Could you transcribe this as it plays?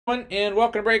And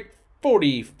welcome to break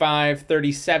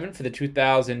 4537 for the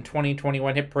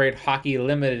 2020-21 Hit Parade Hockey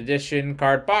Limited Edition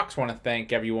card box. Want to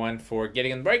thank everyone for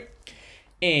getting in the break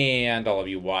and all of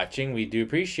you watching. We do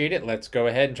appreciate it. Let's go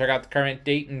ahead and check out the current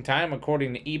date and time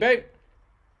according to eBay.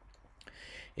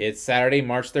 It's Saturday,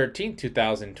 March 13th,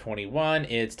 2021.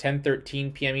 It's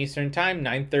 10:13 p.m. Eastern Time,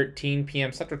 9:13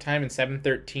 p.m. Central Time, and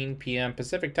 7:13 p.m.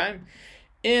 Pacific Time.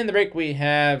 In the break, we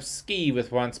have Ski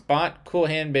with 1 spot, Cool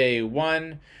Hand Bay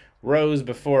 1, Rose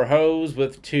Before Hose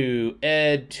with 2,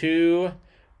 Ed 2,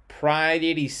 Pride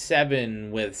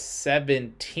 87 with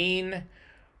 17,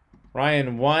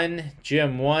 Ryan 1,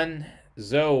 Jim 1,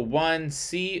 Zoe 1,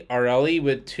 CRLE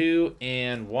with 2,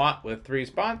 and Watt with 3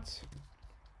 spots.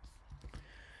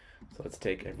 So let's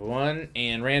take everyone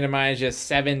and randomize just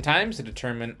 7 times to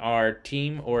determine our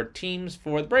team or teams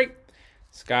for the break.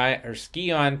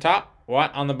 Ski on top,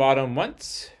 Watt on the bottom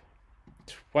once,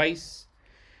 twice,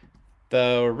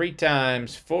 3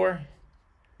 times 4,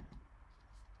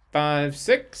 5,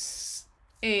 6,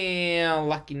 and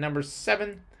lucky number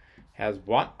 7 has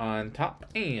Watt on top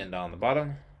and on the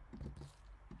bottom.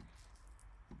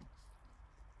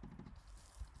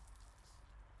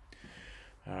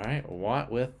 All right,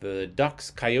 Watt with the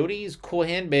Ducks, Coyotes, Cool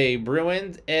Hand Bay,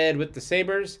 Bruins, Ed with the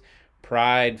Sabres,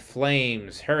 Pride,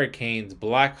 Flames, Hurricanes,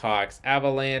 Blackhawks,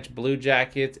 Avalanche, Blue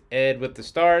Jackets, Ed with the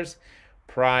Stars,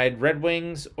 Pride, Red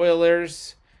Wings,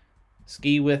 Oilers,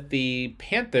 Ski with the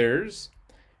Panthers,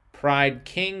 Pride,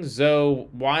 Kings, Zoe,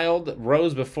 Wild,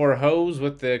 Rose Before Hose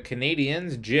with the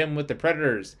Canadiens, Jim with the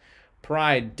Predators,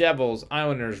 Pride, Devils,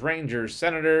 Islanders, Rangers,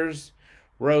 Senators,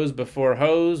 Rose Before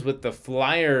Hose with the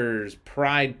Flyers,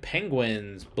 Pride,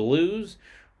 Penguins, Blues,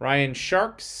 Ryan,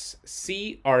 Sharks,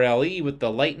 CRLE with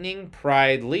the Lightning,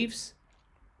 Pride, Leafs,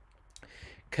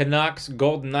 Canucks,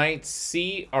 Golden Knights,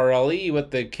 CRLE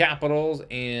with the Capitals,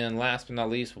 and last but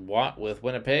not least, Watt with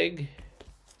Winnipeg.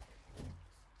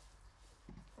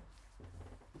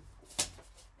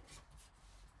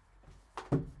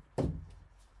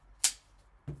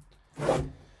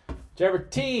 Whichever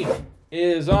team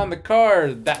is on the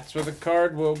card, that's where the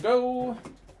card will go.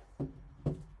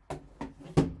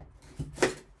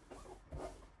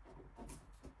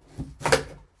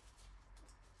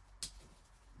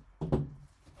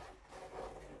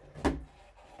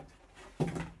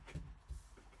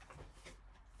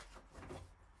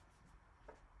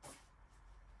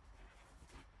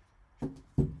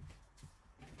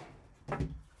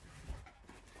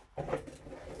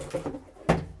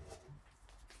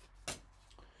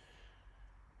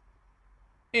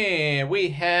 And we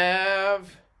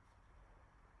have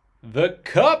the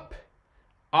Cup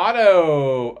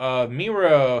auto of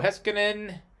Miro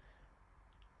Heiskanen,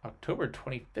 October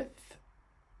 25th,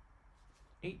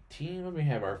 18. Let me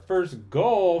have our first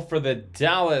goal for the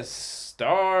Dallas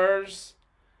Stars.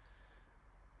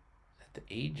 At the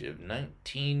age of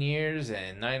 19 years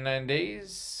and 99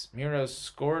 days, Miro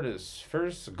scored his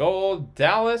first goal.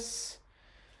 Dallas.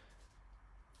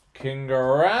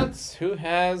 Congrats. Who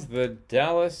has the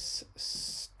Dallas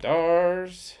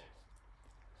Stars?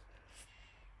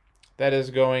 That is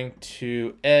going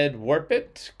to Ed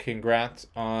Warpit. Congrats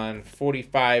on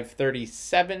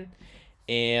 4537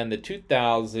 and the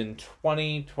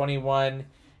 2020-21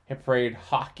 Hit Parade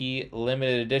Hockey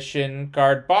Limited Edition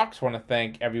card box. Want to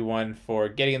thank everyone for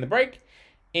getting in the break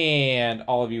and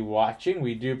all of you watching.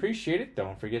 We do appreciate it.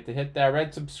 Don't forget to hit that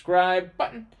red subscribe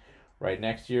button right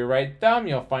next to your right thumb.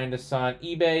 You'll find us on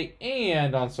eBay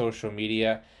and on social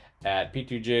media at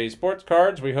P2J Sports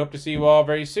Cards. We hope to see you all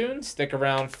very soon. Stick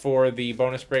around for the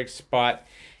bonus break spot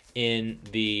in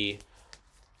the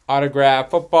autograph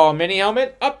football mini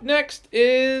helmet. Up next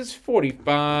is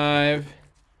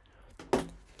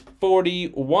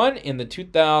 4541 in the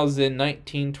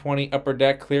 2019-20 Upper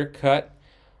Deck Clear Cut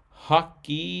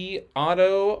Hockey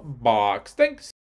Auto Box. Thanks.